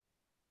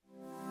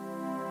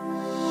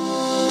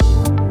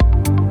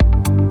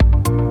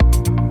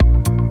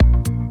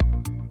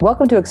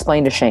Welcome to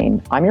Explain to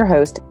Shane. I'm your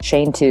host,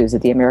 Shane Tews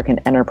at the American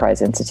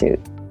Enterprise Institute.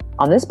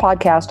 On this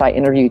podcast, I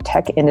interview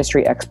tech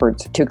industry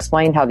experts to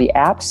explain how the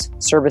apps,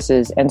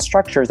 services, and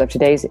structures of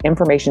today's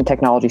information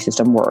technology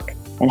system work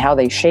and how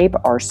they shape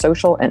our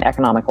social and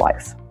economic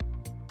life.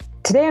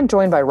 Today, I'm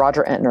joined by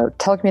Roger Entner,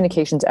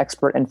 telecommunications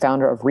expert and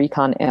founder of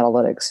Recon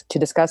Analytics, to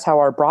discuss how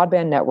our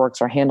broadband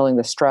networks are handling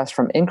the stress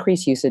from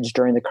increased usage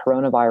during the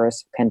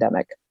coronavirus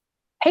pandemic.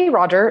 Hey,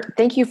 Roger,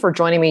 thank you for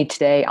joining me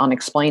today on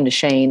Explain to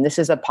Shane. This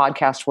is a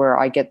podcast where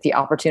I get the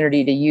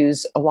opportunity to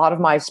use a lot of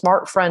my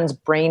smart friends'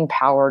 brain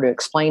power to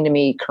explain to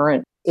me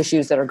current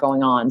issues that are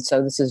going on.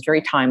 So this is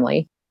very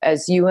timely.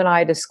 As you and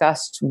I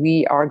discussed,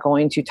 we are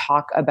going to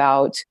talk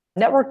about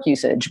network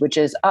usage, which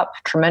is up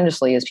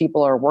tremendously as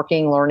people are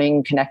working,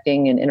 learning,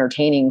 connecting, and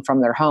entertaining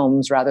from their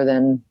homes rather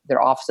than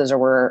their offices or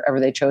wherever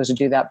they chose to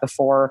do that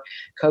before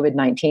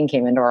COVID-19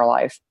 came into our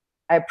life.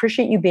 I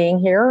appreciate you being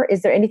here.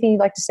 Is there anything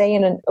you'd like to say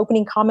in an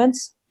opening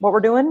comments, what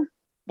we're doing?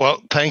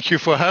 Well, thank you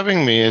for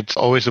having me. It's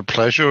always a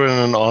pleasure and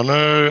an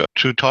honor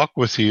to talk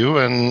with you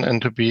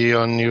and to be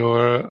on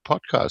your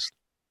podcast.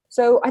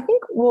 So I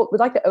think we'd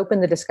like to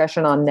open the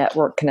discussion on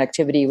network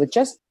connectivity with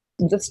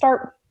let's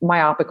start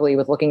myopically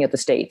with looking at the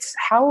states.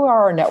 How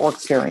are our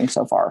networks faring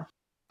so far?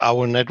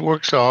 Our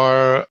networks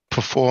are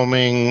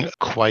performing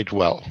quite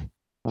well.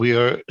 We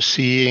are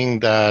seeing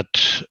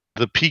that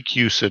the peak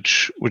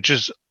usage, which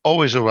is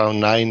always around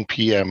 9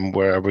 p.m.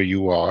 wherever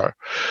you are,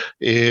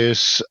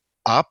 is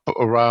up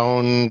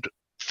around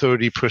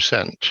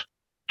 30%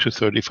 to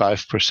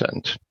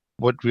 35%.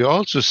 What we're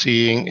also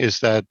seeing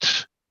is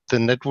that the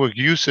network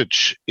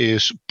usage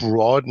is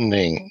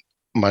broadening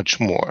much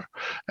more,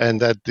 and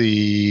that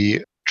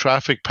the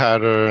traffic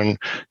pattern,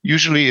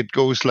 usually it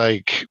goes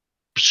like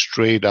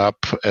straight up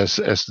as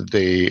the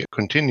day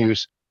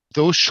continues.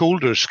 Those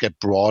shoulders get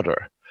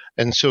broader.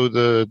 And so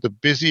the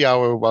busy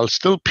hour, while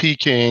still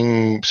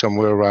peaking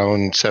somewhere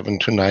around 7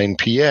 to 9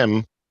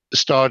 p.m.,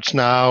 starts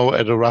now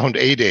at around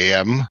 8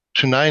 a.m.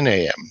 to 9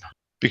 a.m.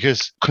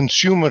 because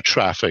consumer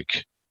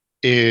traffic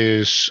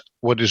is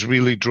what is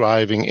really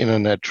driving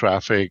internet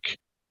traffic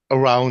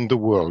around the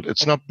world.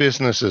 It's not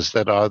businesses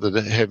that are the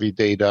heavy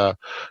data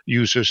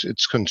users,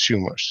 it's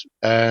consumers.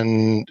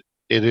 And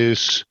it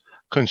is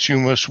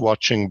consumers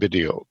watching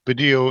video.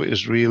 Video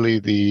is really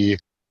the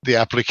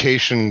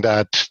application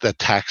that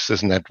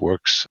taxes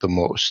networks the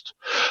most.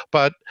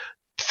 But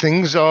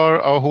things are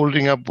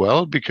holding up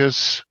well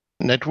because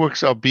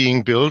networks are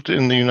being built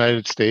in the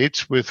United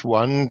States with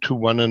 1 to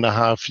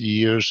 1.5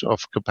 years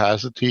of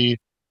capacity,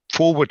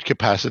 forward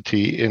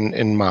capacity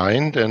in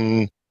mind.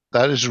 And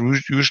that is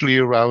usually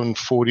around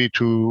 40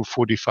 to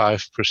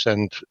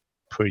 45%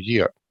 per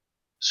year.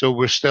 So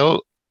we're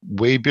still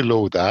way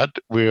below that,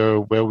 where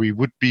we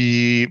would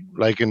be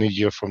like in a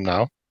year from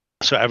now.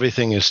 So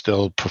everything is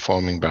still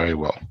performing very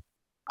well.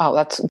 Oh,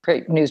 that's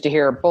great news to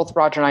hear. Both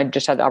Roger and I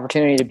just had the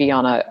opportunity to be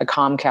on a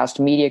Comcast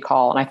media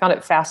call, and I found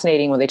it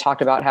fascinating when they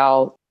talked about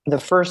how the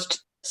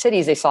first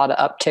cities they saw to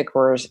uptick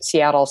were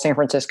Seattle, San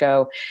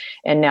Francisco,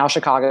 and now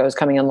Chicago is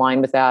coming in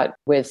line with that,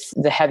 with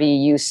the heavy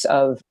use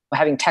of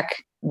having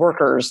tech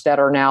workers that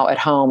are now at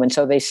home. And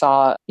so they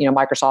saw,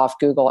 Microsoft,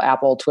 Google,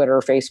 Apple,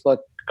 Twitter, Facebook,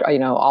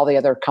 all the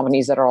other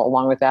companies that are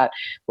along with that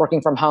working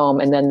from home.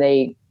 And then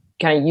they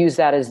kind of use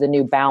that as the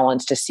new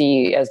balance to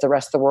see as the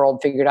rest of the world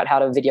figured out how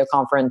to video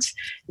conference,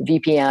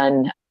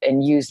 VPN,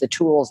 and use the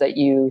tools that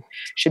you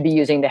should be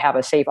using to have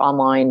a safe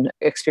online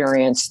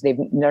experience.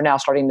 They're now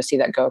starting to see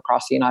that go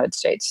across the United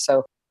States.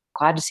 So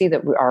glad to see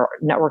that our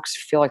networks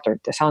feel like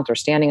they sound like they're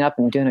standing up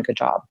and doing a good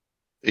job.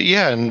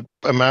 Yeah, and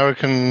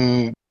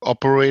American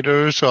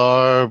operators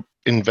are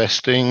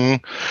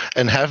investing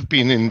and have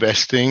been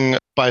investing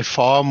by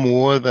far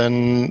more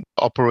than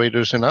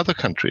operators in other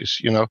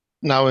countries.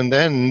 Now and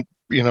then,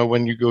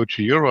 when you go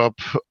to Europe,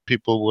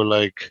 people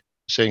were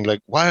saying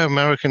why are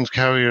American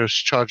carriers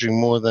charging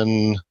more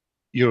than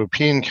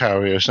European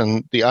carriers?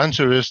 And the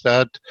answer is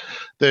that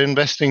they're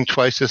investing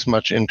twice as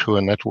much into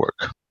a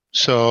network.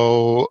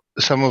 So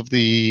some of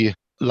the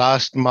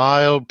last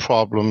mile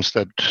problems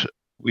that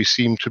we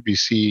seem to be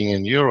seeing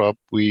in Europe,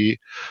 we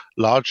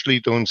largely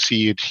don't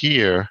see it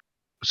here.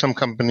 Some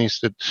companies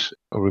that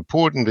are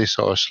reporting they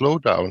saw a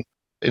slowdown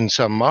in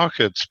some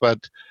markets, but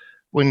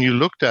when you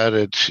looked at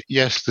it,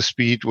 yes, the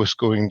speed was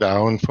going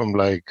down from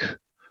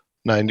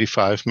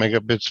 95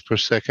 megabits per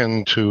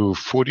second to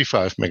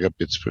 45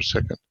 megabits per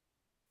second.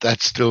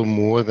 That's still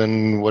more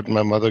than what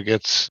my mother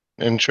gets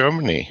in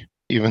Germany,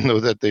 even though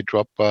that they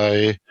dropped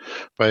by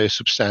a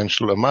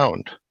substantial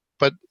amount.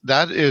 But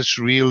that is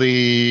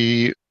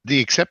really the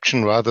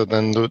exception rather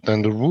than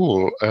the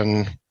rule.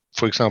 And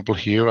for example,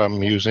 here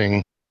I'm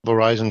using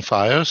Verizon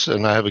Fios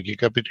and I have a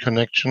gigabit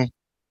connection.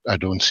 I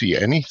don't see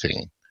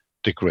anything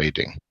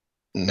degrading.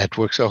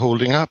 Networks are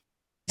holding up.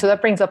 So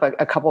that brings up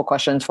a couple of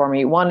questions for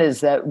me. One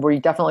is that we're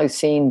definitely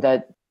seeing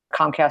that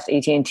Comcast,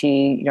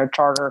 AT&T,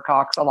 Charter,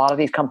 Cox, a lot of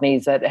these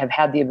companies that have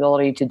had the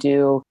ability to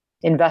do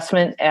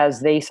investment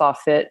as they saw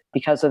fit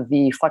because of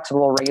the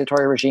flexible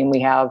regulatory regime we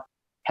have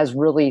has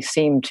really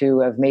seemed to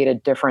have made a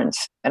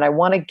difference. And I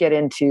want to get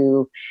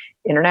into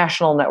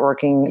international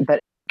networking. But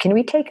can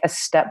we take a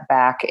step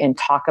back and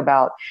talk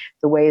about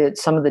the way that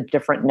some of the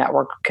different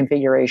network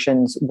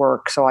configurations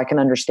work so I can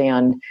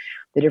understand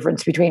the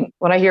difference between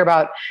when I hear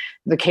about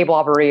the cable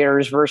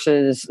operators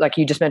versus, like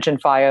you just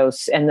mentioned,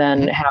 Fios, and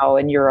then how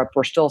in Europe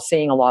we're still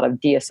seeing a lot of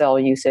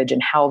DSL usage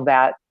and how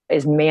that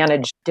is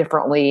managed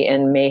differently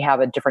and may have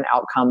a different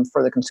outcome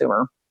for the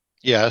consumer?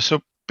 Yeah,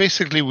 so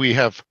basically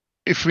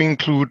if we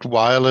include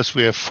wireless,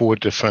 we have 4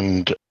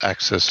 different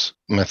access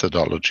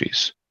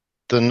methodologies.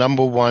 The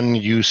number one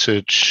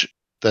usage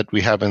that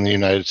we have in the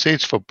United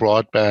States for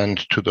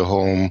broadband to the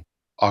home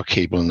are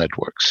cable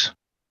networks.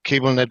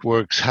 Cable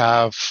networks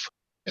have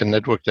a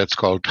network that's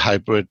called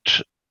hybrid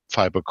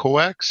fiber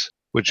coax,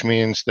 which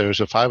means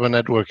there's a fiber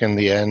network in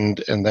the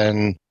end, and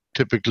then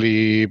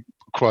typically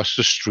across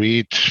the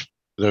street,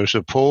 there's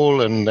a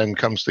pole, and then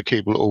comes the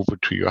cable over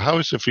to your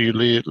house if you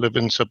live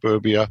in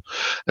suburbia,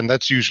 and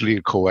that's usually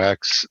a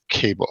coax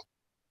cable.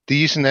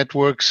 These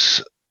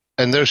networks,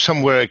 and there's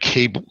somewhere a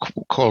cable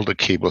called a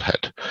cable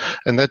head,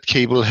 and that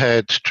cable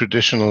head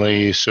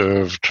traditionally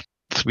served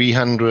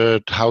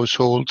 300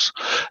 households,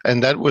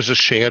 and that was a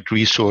shared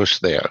resource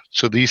there.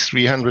 So these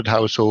 300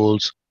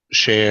 households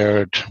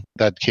shared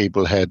that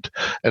cable head,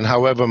 and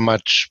however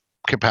much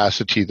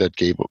capacity that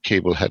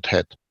cable head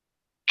had.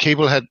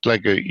 Cable had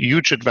like a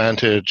huge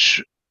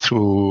advantage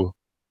through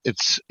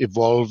its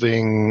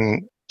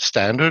evolving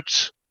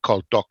standards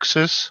called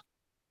DOCSIS.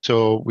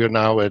 So we're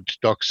now at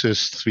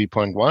DOCSIS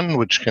 3.1,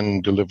 which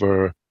can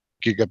deliver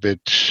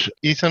gigabit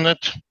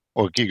Ethernet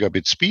or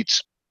gigabit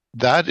speeds.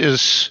 That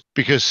is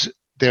because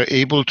they're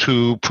able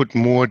to put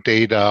more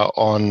data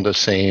on the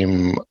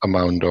same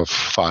amount of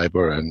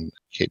fiber and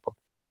cable.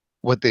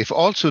 What they've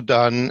also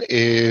done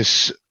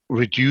is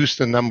reduce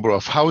the number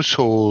of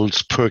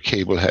households per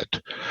cable head.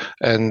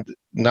 And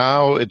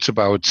now it's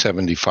about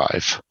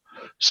 75.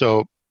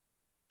 So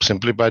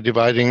simply by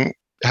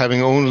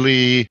having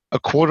only a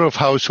quarter of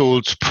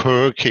households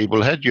per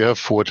cable head, you have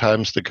 4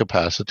 times the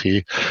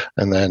capacity.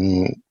 And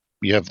then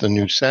you have the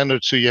new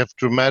standard, so you have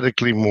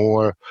dramatically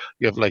more,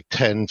 you have like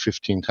 10,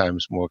 15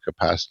 times more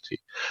capacity.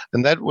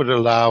 And that would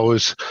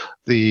allows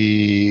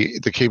the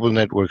cable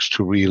networks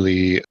to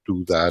really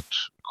do that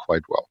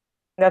quite well.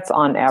 That's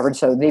on average.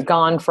 So they've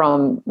gone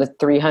from the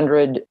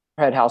 300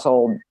 head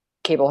household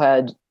cable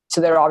head.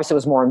 So there obviously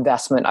was more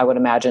investment, I would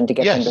imagine, to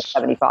get them to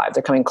 75.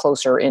 They're coming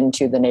closer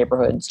into the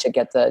neighborhoods to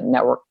get the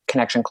network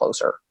connection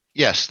closer.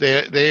 Yes,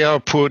 they are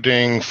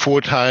putting 4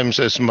 times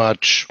as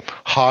much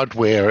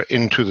hardware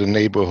into the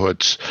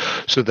neighborhoods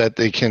so that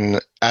they can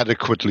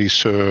adequately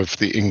serve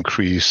the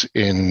increase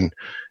in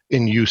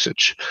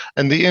usage.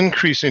 And the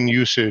increase in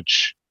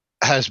usage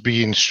has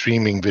been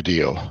streaming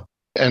video.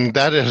 And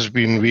that has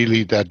been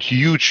really that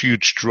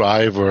huge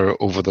driver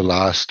over the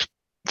last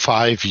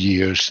 5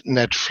 years.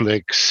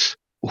 Netflix,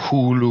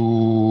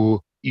 Hulu,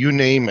 you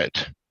name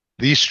it.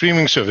 These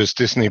streaming service,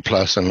 Disney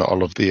Plus and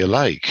all of the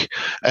alike.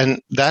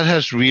 And that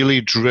has really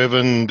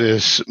driven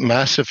this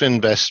massive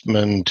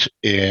investment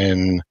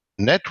in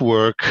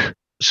network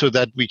so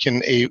that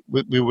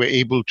we were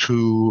able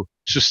to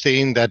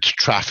sustain that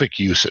traffic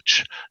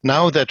usage.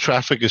 Now that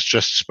traffic is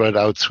just spread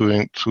out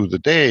through the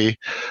day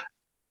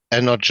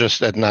and not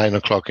just at 9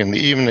 o'clock in the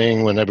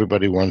evening when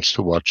everybody wants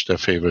to watch their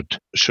favorite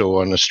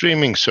show on a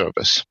streaming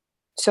service.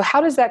 So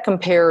how does that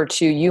compare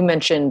to, you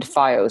mentioned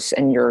Fios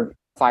and your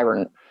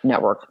fiber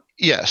network?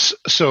 Yes.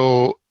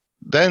 So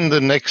then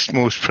the next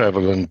most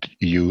prevalent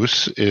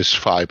use is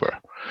fiber.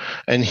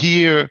 And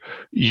here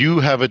you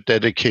have a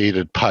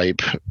dedicated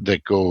pipe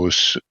that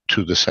goes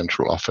to the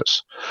central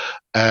office.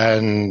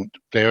 And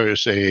there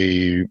is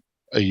a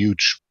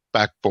huge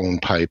backbone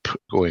pipe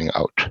going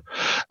out.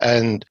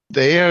 And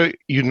there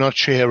you're not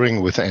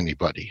sharing with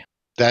anybody.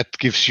 That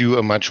gives you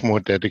a much more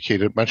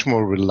dedicated, much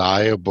more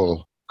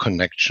reliable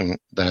connection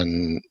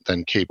than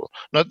cable.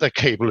 Not that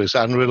cable is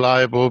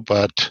unreliable,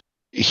 but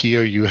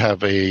here you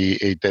have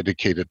a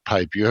dedicated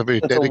pipe. You have a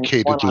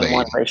dedicated lane.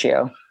 1-on-1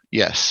 ratio.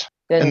 Yes.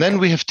 And then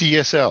we have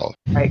DSL.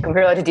 Right.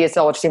 Compare that to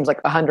DSL, which seems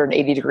like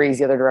 180 degrees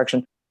the other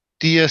direction.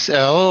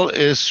 DSL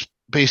is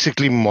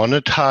basically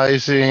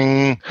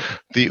monetizing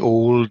the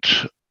old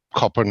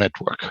copper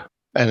network.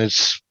 And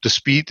it's the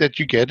speed that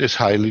you get is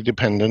highly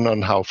dependent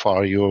on how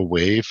far you're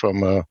away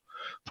from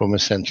a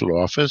central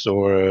office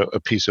or a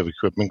piece of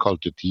equipment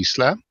called the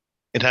DSLAM.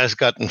 It has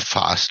gotten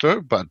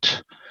faster,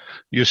 but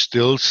you're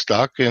still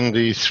stuck in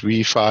the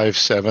 3, 5,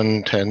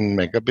 7, 10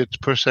 megabits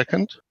per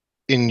second.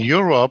 In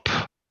Europe,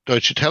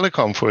 Deutsche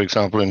Telekom, for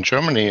example, in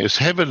Germany, is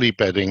heavily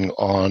betting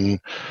on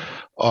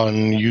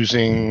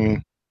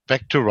using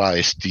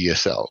vectorized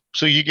DSL.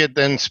 So you get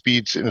then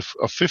speeds of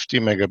 50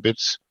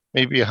 megabits,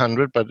 maybe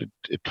 100, but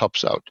it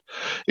tops out.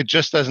 It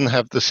just doesn't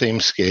have the same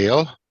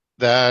scale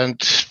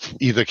that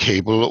either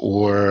cable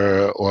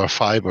or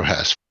fiber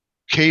has.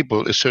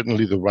 Cable is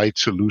certainly the right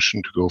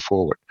solution to go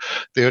forward.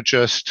 They're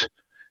just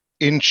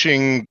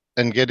inching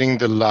and getting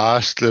the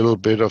last little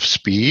bit of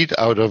speed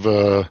out of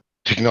a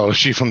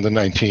technology from the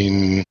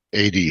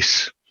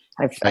 1980s.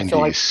 I feel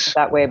like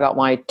that way about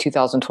my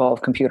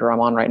 2012 computer I'm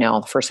on right now.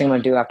 The first thing I'm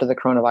going to do after the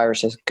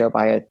coronavirus is go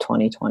buy a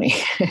 2020.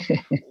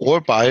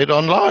 Or buy it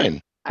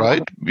online,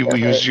 right?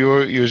 Use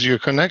your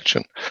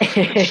connection.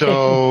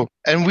 So,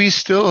 and we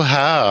still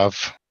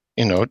have,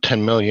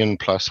 10 million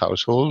plus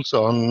households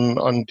on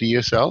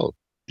DSL.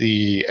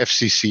 The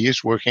FCC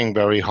is working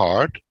very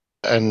hard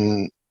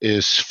and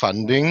is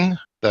funding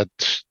that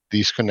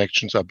these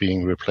connections are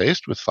being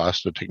replaced with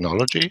faster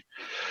technology.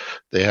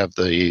 They have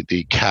the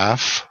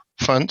CAF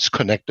funds,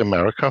 Connect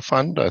America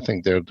Fund. I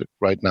think they're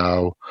right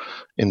now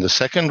in the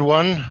second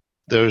one.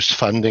 There's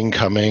funding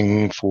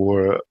coming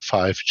for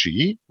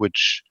 5G,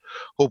 which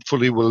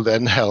hopefully will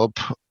then help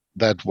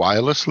that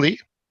wirelessly.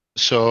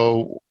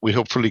 So we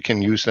hopefully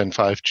can use then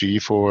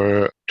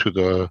 5G to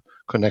the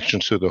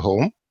connections to the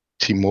home.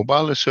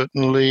 T-Mobile is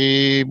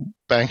certainly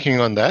banking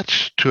on that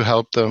to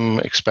help them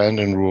expand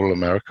in rural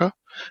America.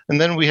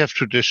 And then we have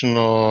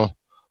traditional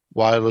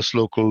wireless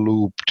local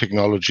loop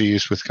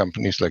technologies with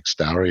companies like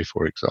Starry,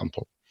 for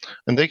example.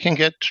 And they can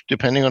get,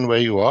 depending on where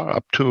you are,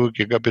 up to a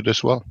gigabit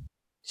as well.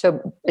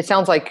 So it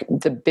sounds like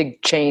the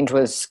big change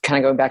was kind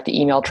of going back to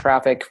email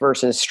traffic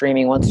versus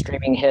streaming. Once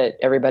streaming hit,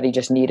 everybody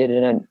just needed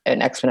an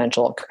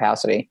exponential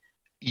capacity.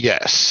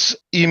 Yes.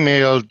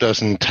 Email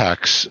doesn't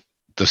tax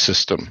the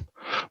system.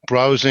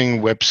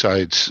 Browsing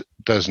websites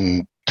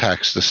doesn't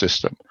tax the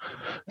system.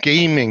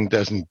 Gaming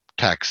doesn't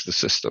tax the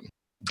system.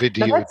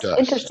 Video does.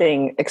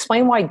 Interesting.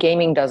 Explain why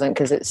gaming doesn't,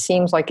 because it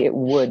seems like it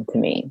would to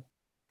me.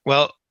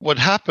 Well, what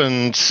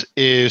happens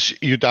is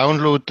you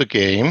download the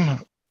game,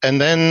 and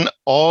then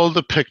all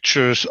the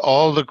pictures,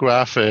 all the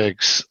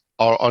graphics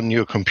are on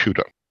your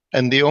computer.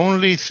 And the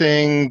only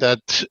thing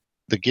that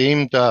the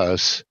game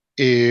does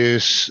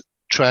is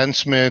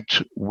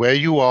transmit where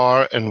you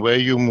are and where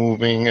you're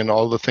moving and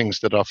all the things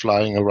that are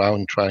flying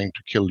around trying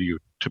to kill you,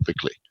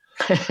 typically.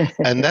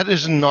 And that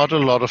is not a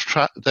lot of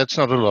that's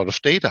not a lot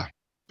of data,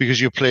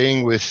 because you're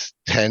playing with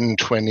 10,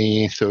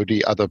 20,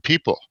 30 other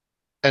people.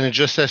 And it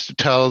just has to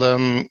tell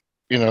them,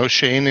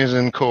 Shane is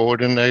in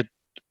coordinate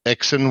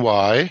X and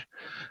Y,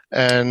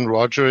 and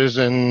Roger is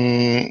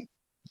in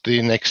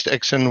the next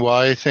X and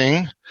Y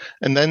thing.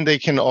 And then they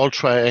can all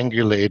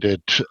triangulate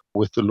it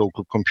with the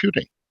local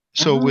computing.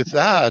 So with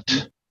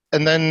that,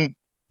 and then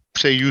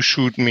say you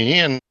shoot me,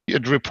 and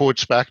it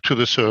reports back to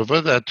the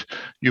server that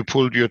you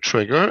pulled your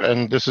trigger,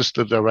 and this is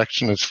the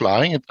direction it's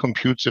flying. It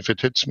computes if it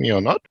hits me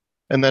or not.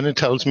 And then it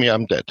tells me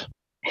I'm dead.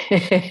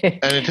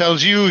 And it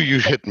tells you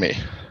hit me.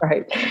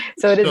 Right.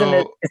 So it isn't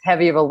as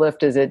heavy of a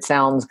lift as it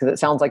sounds, because it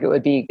sounds like it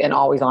would be an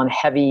always on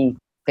heavy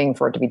thing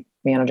for it to be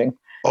managing.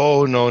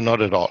 Oh, no,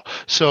 not at all.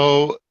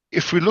 So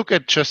if we look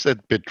at just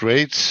at bit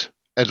rates,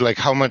 at like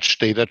how much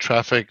data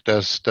traffic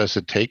does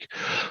it take?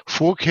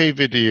 4K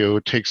video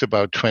takes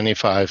about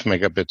 25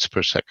 megabits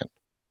per second.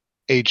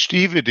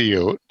 HD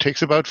video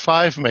takes about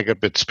 5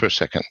 megabits per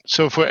second.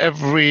 So for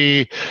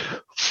every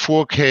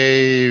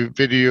 4K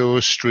video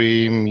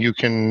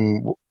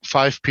stream,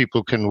 5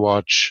 people can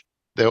watch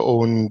their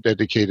own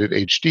dedicated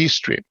HD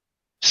stream.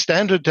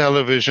 Standard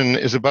television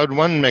is about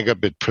 1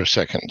 megabit per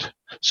second.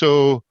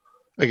 So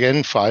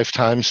again, 5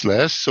 times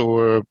less,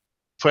 or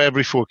for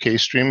every 4K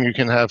stream, you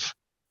can have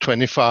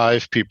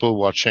 25 people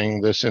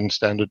watching this in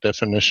standard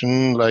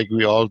definition like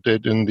we all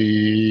did in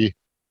the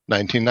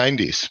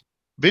 1990s.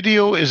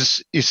 Video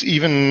is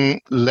even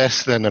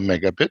less than a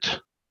megabit,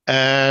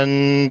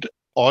 and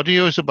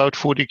audio is about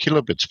 40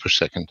 kilobits per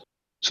second.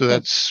 So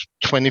that's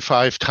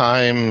 25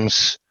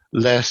 times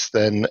less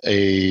than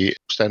a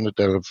standard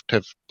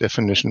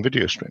definition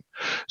video stream.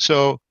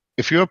 So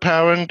if you're a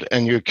parent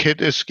and your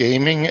kid is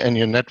gaming and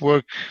your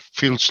network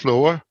feels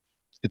slower,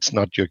 it's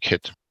not your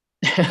kid.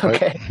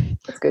 Okay,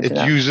 that's good to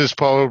know. It uses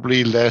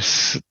probably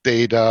less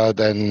data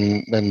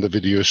than the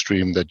video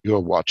stream that you're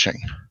watching.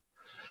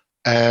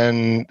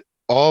 And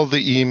all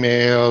the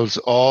emails,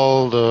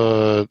 all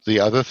the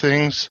other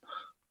things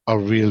are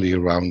really a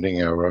rounding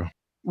error.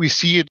 We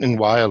see it in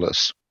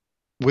wireless.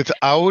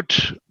 Without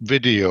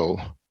video,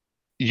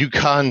 you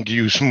can't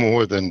use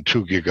more than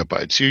 2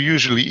 gigabytes. You're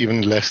usually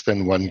even less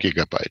than 1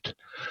 gigabyte.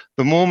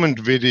 The moment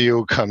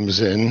video comes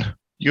in,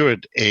 you're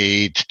at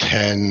 8,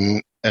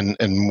 10, and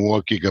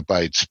more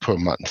gigabytes per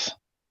month.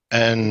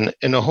 And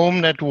in a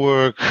home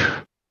network,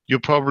 you're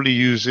probably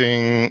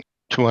using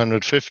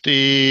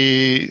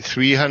 250,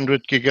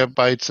 300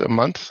 gigabytes a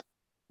month.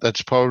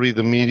 That's probably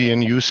the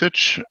median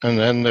usage. And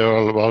then there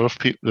are a lot of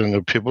people, and there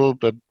are people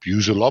that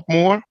use a lot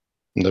more,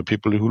 and there are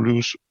people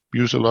who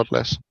use a lot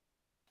less.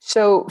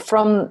 So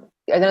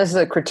and this is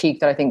a critique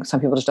that I think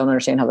some people just don't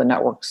understand how the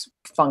networks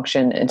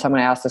function. And so I'm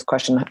going to ask this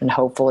question and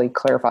hopefully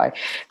clarify.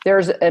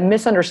 There's a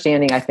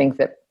misunderstanding, I think,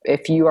 that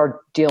if you are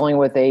dealing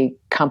with a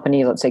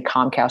company, let's say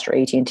Comcast or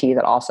AT&T,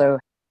 that also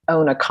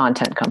own a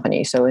content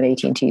company. So in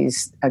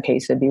AT&T's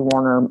case, it'd be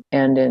Warner,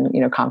 and in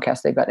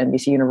Comcast, they've got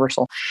NBC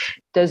Universal.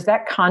 Does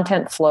that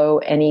content flow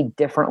any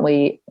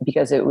differently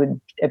because it would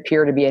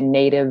appear to be a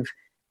native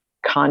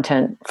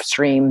content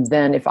stream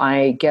than if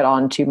I get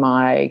onto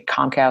my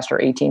Comcast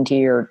or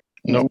AT&T or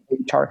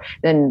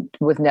then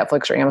with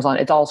Netflix or Amazon,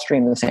 it's all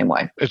streamed the same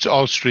way? It's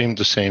all streamed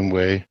the same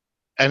way.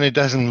 And it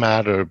doesn't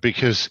matter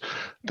because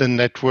the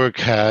network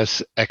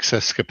has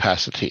excess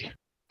capacity.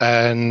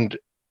 And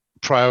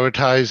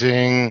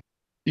prioritizing,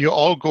 you're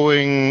all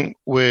going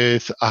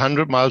with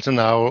 100 miles an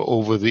hour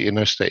over the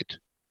interstate.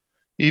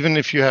 Even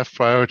if you have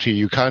priority,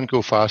 you can't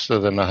go faster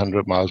than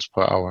 100 miles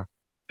per hour.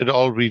 It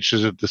all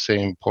reaches at the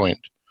same point.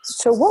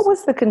 So what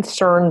was the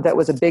concern that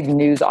was a big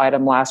news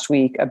item last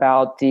week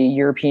about the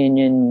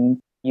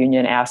European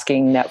Union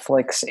asking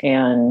Netflix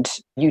and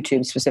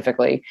YouTube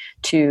specifically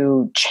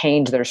to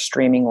change their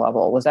streaming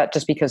level? Was that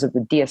just because of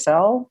the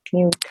DSL? Can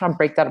you kind of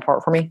break that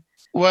apart for me?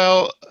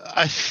 Well,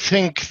 I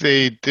think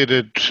they did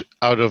it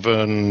out of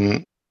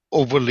an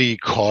overly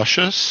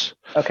cautious.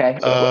 Okay.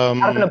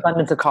 Out of an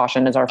abundance of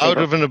caution is our favorite.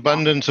 Out of an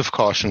abundance of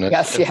caution,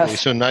 as they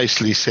so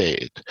nicely say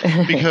it.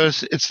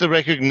 Because it's the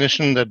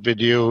recognition that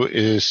video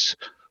is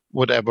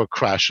whatever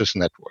crashes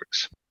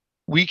networks.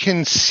 We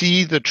can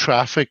see the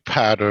traffic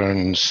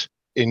patterns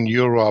in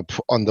Europe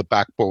on the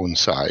backbone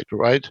side,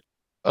 right?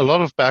 A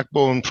lot of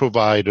backbone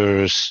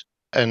providers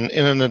and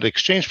internet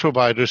exchange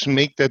providers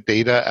make that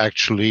data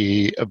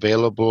actually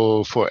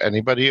available for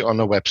anybody on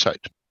a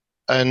website.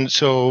 And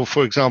so,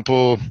 for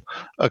example,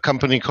 a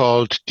company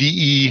called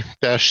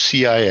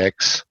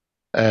DE-CIX,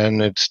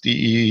 and it's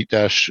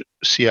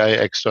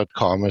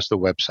de-cix.com as the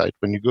website.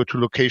 When you go to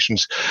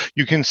locations,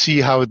 you can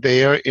see how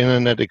their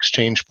internet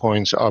exchange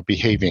points are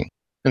behaving.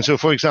 And so,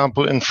 for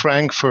example, in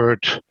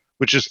Frankfurt,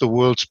 which is the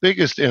world's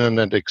biggest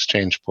internet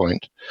exchange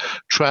point,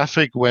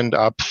 traffic went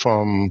up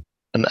from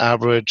an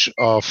average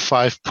of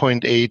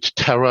 5.8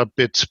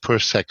 terabits per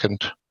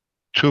second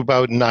to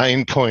about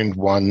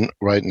 9.1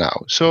 right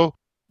now. So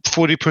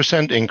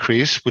 40%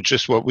 increase, which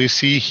is what we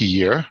see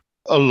here.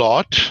 A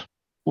lot.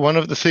 One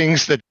of the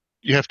things that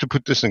you have to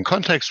put this in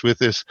context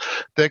with is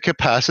their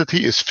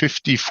capacity is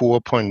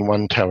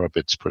 54.1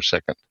 terabits per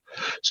second.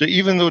 So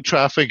even though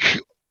traffic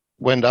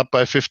went up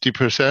by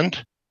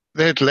 50%,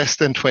 they had less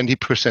than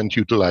 20%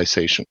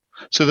 utilization.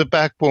 So the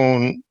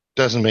backbone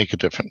doesn't make a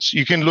difference.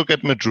 You can look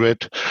at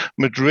Madrid.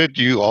 Madrid,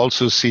 you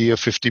also see a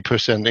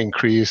 50%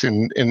 increase.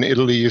 In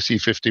Italy, you see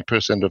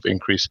 50% of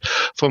increase.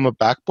 From a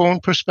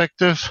backbone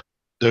perspective,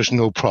 there's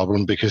no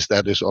problem because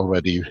that is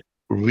already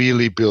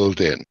really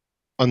built in.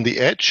 On the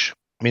edge,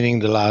 meaning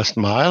the last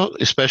mile,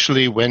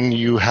 especially when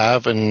you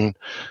have an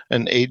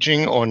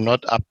aging or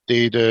not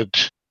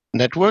updated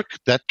network,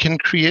 that can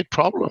create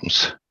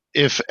problems.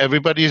 If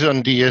everybody's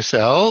on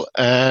DSL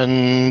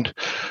and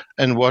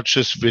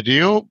watches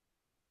video,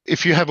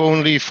 if you have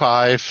only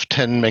 5,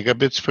 10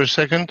 megabits per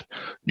second,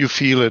 you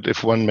feel it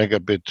if 1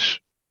 megabit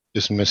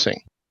is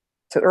missing.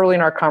 So early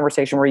in our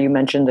conversation where you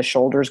mentioned the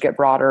shoulders get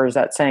broader, is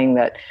that saying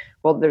that,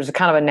 well, there's a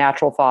kind of a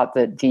natural thought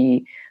that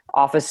the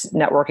office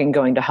networking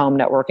going to home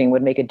networking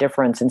would make a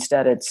difference.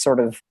 Instead, it's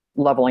sort of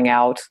leveling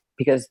out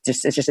because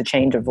it's just a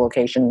change of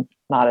location,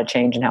 not a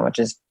change in how much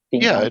is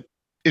being done.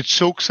 It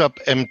soaks up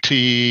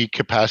empty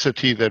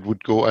capacity that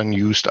would go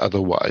unused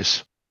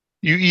otherwise.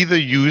 You either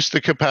use the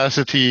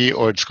capacity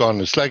or it's gone.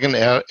 It's like an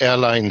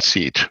airline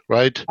seat,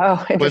 right?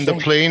 Oh, when the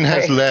plane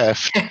has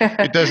left,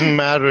 it doesn't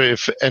matter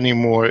if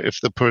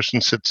the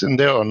person sits in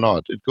there or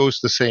not. It goes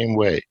the same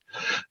way.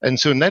 And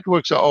so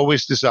networks are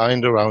always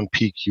designed around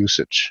peak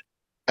usage.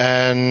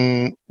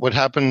 And what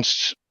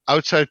happens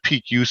outside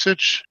peak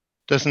usage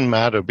doesn't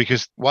matter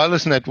because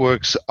wireless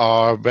networks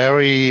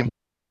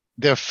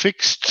they're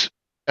fixed,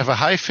 have a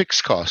high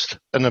fixed cost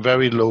and a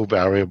very low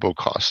variable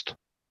cost.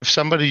 If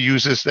somebody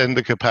uses then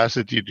the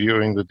capacity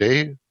during the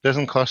day, it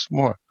doesn't cost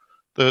more.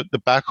 The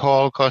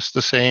backhaul costs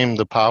the same.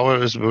 The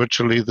power is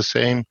virtually the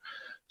same.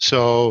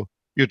 So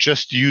you're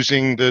just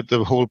using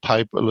the whole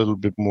pipe a little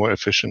bit more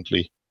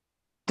efficiently.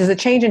 Does the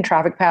change in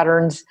traffic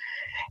patterns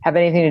have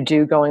anything to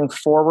do going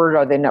forward?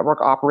 Are the network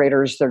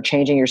operators, they're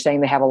changing? You're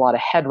saying they have a lot of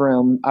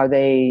headroom.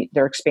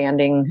 They're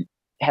expanding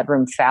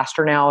headroom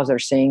faster now as they're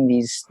seeing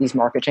these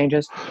market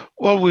changes?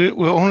 Well,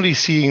 we're only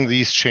seeing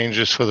these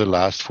changes for the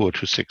last 4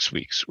 to 6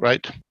 weeks,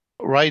 right?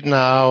 Right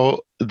now,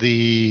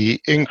 the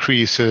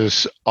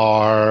increases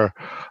are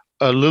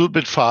a little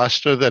bit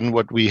faster than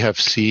what we have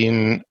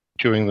seen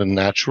during the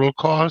natural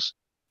cause.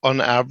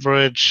 On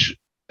average,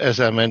 as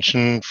I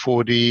mentioned,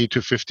 40 to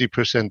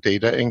 50%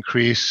 data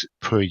increase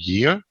per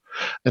year.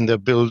 And they're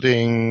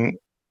building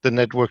the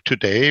network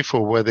today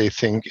for where they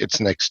think it's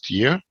next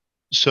year.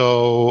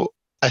 So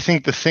I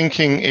think the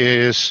thinking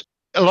is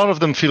a lot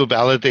of them feel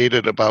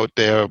validated about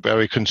their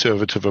very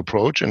conservative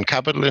approach and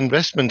capital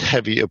investment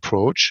heavy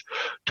approach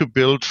to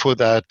build for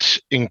that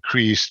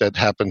increase that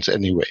happens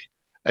anyway.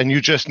 And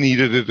you just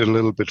needed it a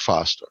little bit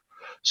faster.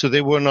 So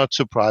they were not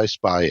surprised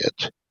by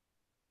it.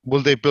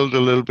 Will they build a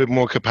little bit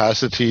more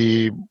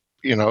capacity,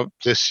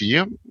 this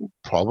year?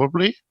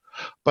 Probably.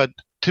 But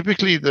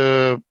typically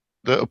the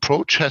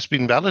approach has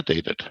been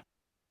validated.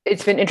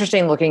 It's been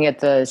interesting looking at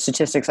the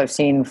statistics I've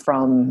seen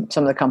from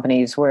some of the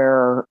companies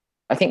where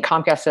I think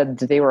Comcast said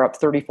that they were up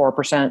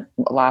 34%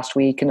 last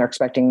week, and they're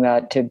expecting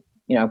that to,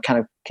 kind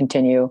of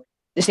continue.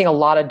 They're seeing a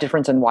lot of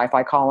difference in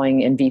Wi-Fi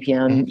calling and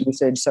VPN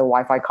usage. So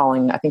Wi-Fi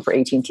calling, I think for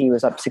AT&T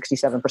was up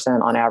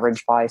 67% on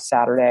average by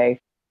Saturday.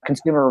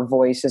 Consumer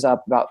voice is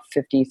up about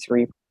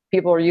 53%.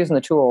 people are using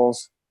the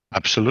tools.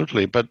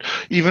 Absolutely. But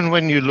even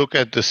when you look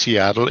at the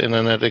Seattle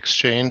Internet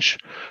Exchange,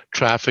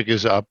 traffic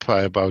is up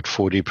by about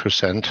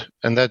 40%.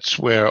 And that's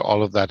where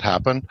all of that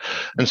happened.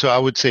 And so I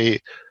would say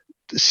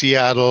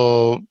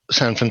Seattle,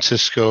 San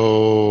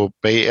Francisco,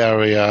 Bay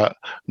Area,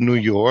 New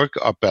York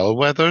are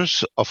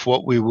bellwethers of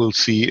what we will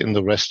see in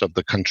the rest of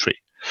the country.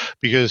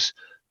 Because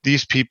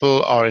these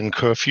people are in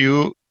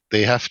curfew,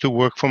 they have to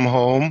work from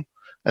home.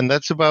 And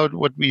that's about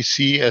what we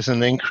see as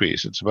an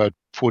increase. It's about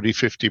 40,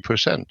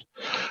 50%.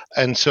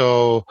 And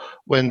so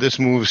when this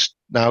moves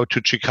now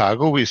to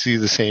Chicago, we see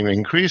the same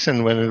increase.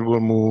 And when it will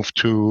move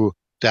to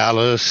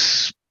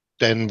Dallas,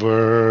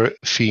 Denver,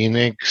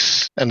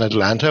 Phoenix, and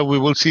Atlanta, we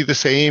will see the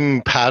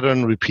same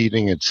pattern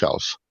repeating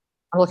itself.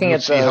 I'm looking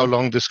at see how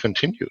long this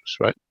continues,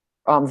 right?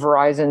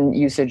 Verizon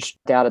usage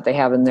data they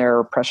have in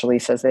their press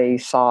release says they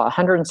saw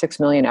 106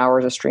 million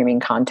hours of streaming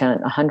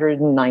content,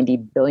 190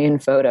 billion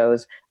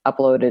photos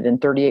uploaded, and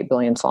 38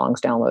 billion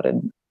songs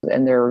downloaded.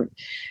 And their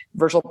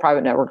virtual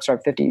private networks are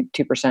up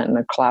 52%, and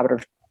the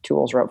collaborative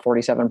tools are up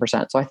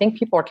 47%. So I think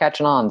people are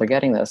catching on. They're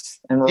getting this.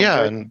 And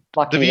and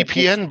the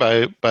VPN,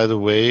 by the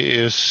way,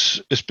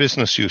 is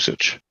business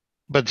usage.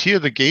 But here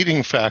the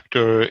gating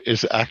factor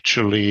is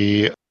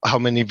actually how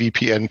many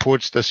VPN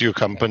ports does your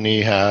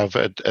company have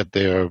at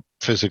their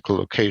physical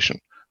location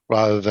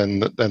rather than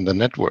the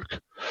network.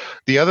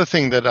 The other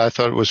thing that I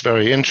thought was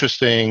very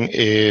interesting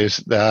is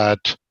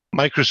that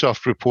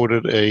Microsoft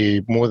reported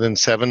a more than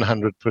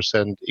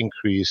 700%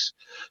 increase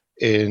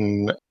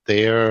in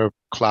their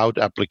cloud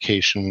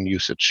application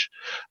usage.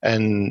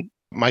 And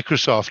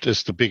Microsoft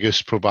is the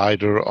biggest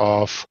provider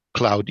of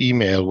cloud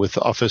email with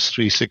Office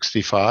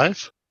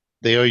 365.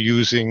 They are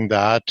using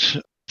that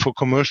for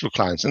commercial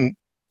clients. And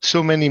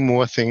so many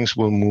more things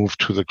will move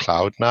to the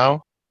cloud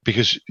now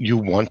because you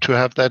want to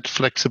have that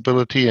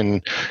flexibility.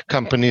 And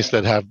companies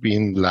that have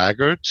been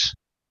laggards,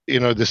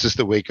 this is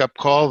the wake-up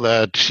call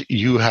that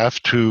you have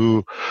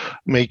to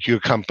make your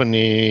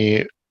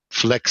company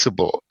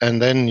flexible.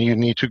 And then you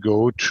need to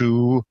go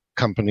to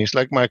companies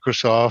like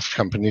Microsoft,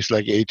 companies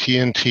like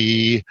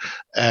AT&T,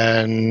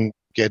 and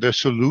get a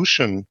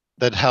solution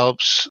that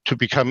helps to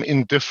become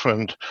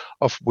indifferent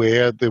of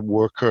where the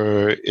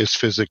worker is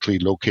physically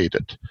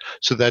located,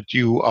 so that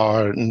you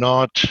are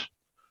not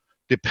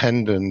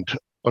dependent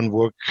on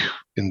work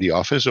in the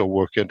office or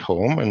work at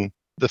home. And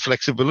the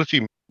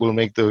flexibility will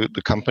make the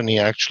company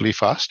actually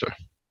faster.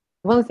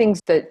 One of the things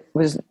that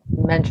was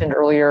mentioned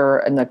earlier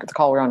in the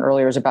call we were on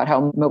earlier is about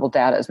how mobile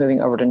data is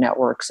moving over to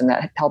networks, and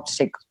that helps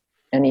take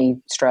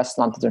any stress,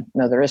 not that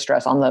there is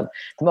stress on the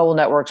mobile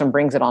networks, and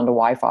brings it onto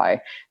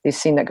Wi-Fi. They've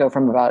seen that go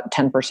from about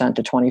 10%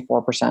 to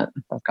 24%.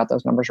 I've got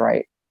those numbers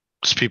right.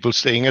 It's people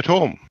staying at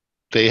home.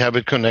 They have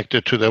it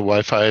connected to their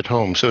Wi-Fi at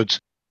home. So it's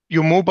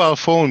your mobile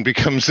phone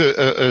becomes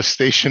a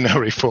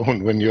stationary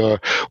phone when you're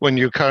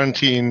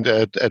quarantined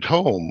at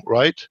home,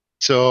 right?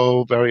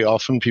 So very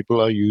often people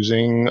are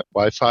using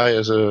Wi-Fi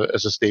as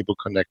a stable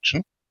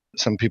connection.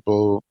 Some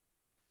people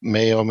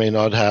may or may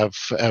not have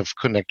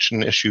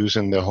connection issues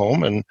in their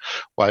home, and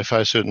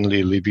Wi-Fi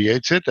certainly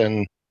alleviates it.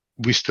 And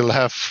we still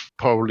have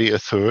probably a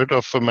third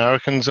of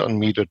Americans on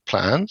metered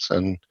plans,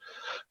 and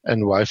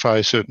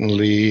Wi-Fi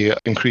certainly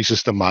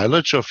increases the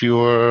mileage of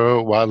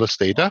your wireless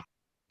data.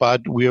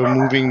 But we are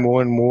moving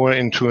more and more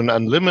into an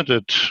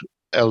unlimited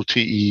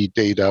LTE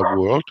data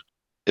world.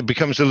 It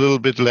becomes a little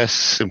bit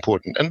less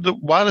important. And the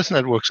wireless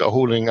networks are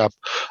holding up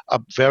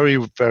very,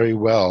 very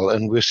well.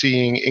 And we're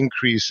seeing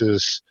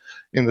increases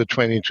in the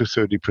 20 to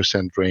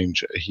 30%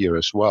 range here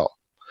as well.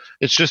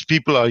 It's just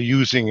people are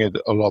using it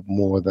a lot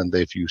more than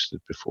they've used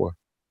it before.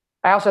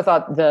 I also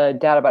thought the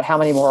data about how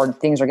many more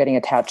things are getting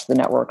attached to the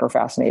network are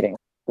fascinating.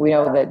 We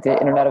know that the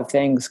Internet of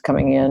Things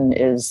coming in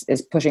is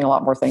pushing a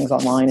lot more things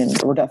online, and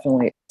we're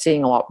definitely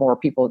seeing a lot more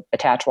people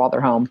attach while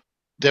they're home.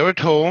 They're at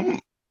home.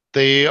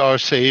 They are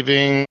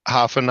saving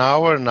half an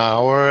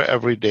hour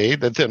every day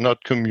that they're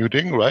not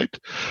commuting, right?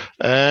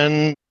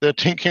 And they're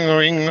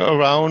tinkering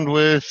around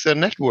with the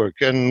network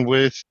and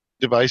with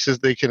devices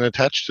they can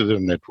attach to their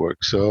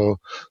network. So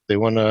they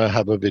want to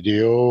have a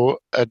video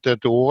at their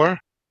door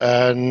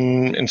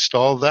and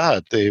install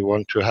that. They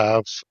want to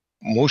have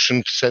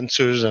motion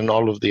sensors and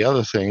all of the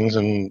other things,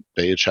 and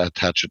they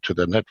attach it to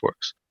their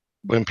networks.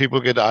 When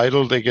people get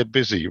idle, they get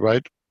busy,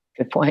 right?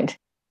 Good point.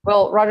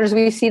 Well, Rogers,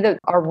 we see that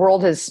our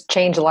world has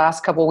changed the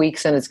last couple of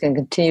weeks, and it's going to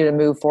continue to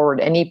move forward.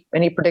 Any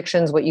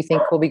predictions what you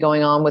think will be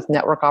going on with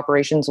network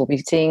operations we'll be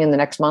seeing in the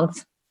next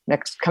month,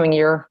 next coming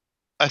year?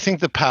 I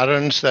think the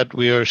patterns that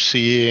we are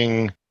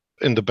seeing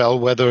in the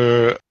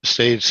bellwether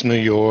states, New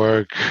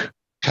York,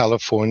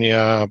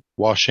 California,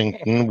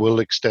 Washington,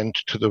 will extend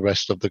to the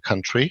rest of the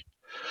country.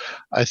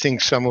 I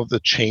think some of the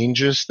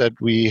changes that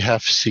we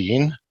have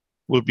seen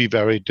will be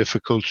very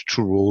difficult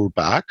to roll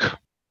back.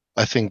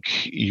 I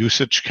think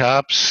usage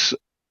caps,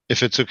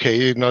 if it's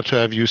okay not to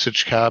have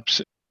usage caps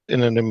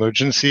in an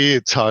emergency,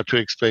 it's hard to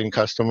explain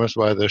customers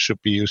why there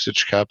should be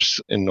usage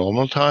caps in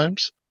normal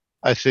times.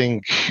 I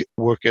think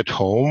work at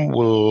home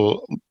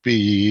will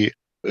be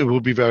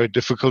very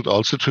difficult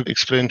also to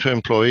explain to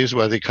employees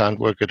why they can't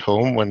work at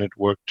home when it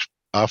worked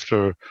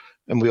after,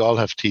 and we all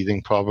have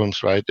teething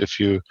problems, right? If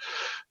you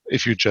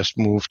just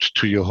moved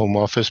to your home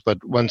office, but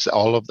once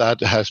all of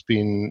that has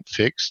been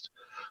fixed,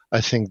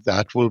 I think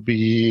that will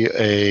be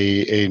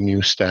a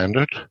new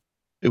standard.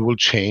 It will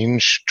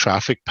change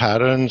traffic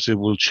patterns. It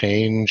will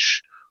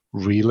change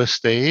real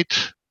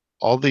estate.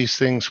 All these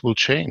things will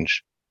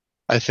change.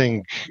 I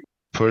think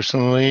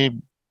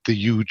personally, the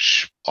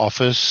huge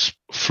office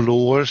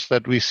floors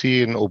that we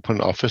see in open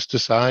office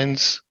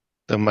designs,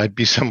 there might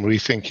be some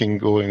rethinking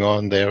going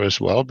on there as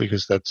well,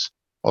 because that's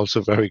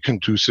also very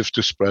conducive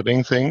to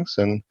spreading things.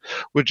 And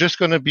we're just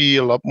going to be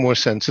a lot more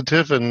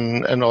sensitive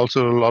and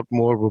also a lot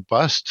more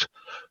robust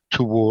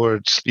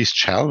towards these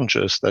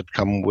challenges that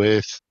come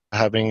with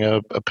having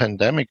a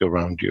pandemic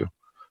around you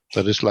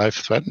that is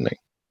life-threatening.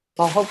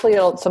 Well, hopefully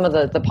some of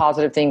the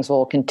positive things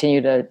will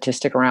continue to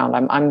stick around.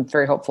 I'm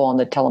very hopeful on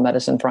the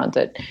telemedicine front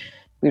that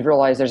we've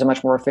realized there's a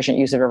much more efficient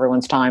use of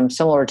everyone's time,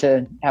 similar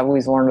to how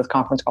we've learned with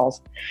conference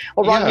calls.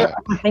 Well, Roger,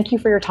 thank you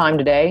for your time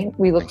today.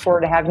 We look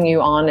forward to having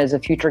you on as a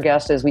future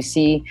guest as we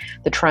see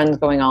the trends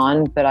going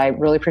on. But I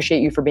really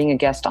appreciate you for being a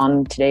guest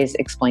on today's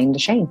Explain to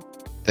Shane.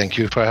 Thank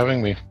you for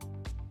having me.